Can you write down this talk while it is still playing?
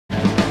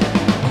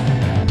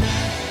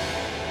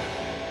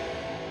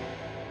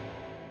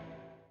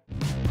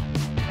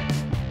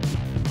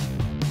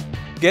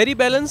Gary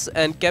Ballance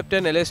and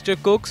captain Alistair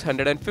Cook's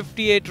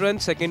 158-run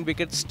second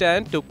wicket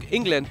stand took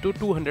England to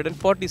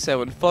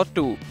 247 for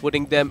 2,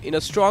 putting them in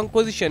a strong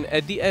position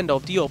at the end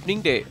of the opening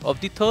day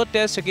of the third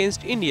test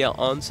against India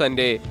on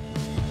Sunday.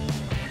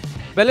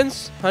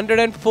 Ballance's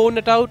 104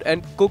 not out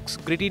and Cook's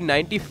gritty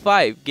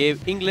 95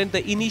 gave England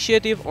the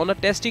initiative on a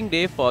testing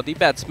day for the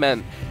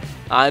batsman.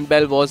 Ian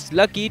Bell was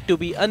lucky to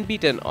be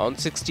unbeaten on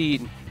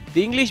 16.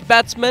 The English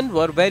batsmen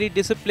were very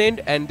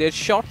disciplined and their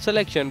shot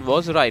selection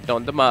was right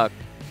on the mark.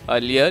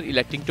 Earlier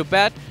electing to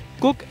bat,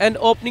 Cook and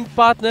opening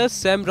partner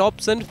Sam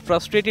Robson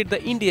frustrated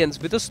the Indians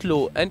with a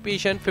slow and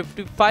patient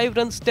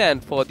 55-run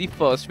stand for the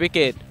first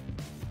wicket.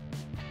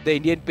 The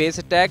Indian pace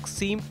attack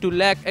seemed to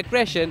lack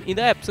aggression in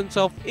the absence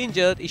of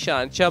injured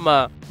Ishant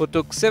Sharma, who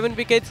took 7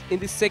 wickets in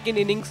the second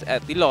innings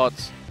at the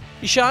Lords.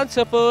 Ishant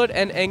suffered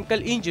an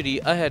ankle injury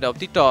ahead of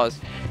the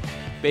toss,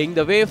 paving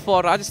the way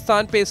for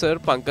Rajasthan pacer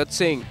Pankaj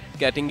Singh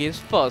getting his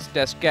first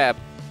test cap.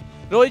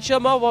 Rohit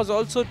Sharma was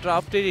also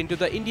drafted into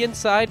the Indian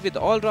side with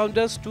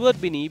all-rounder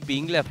Stuart Binney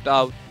being left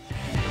out.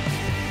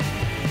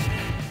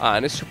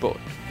 Honest report.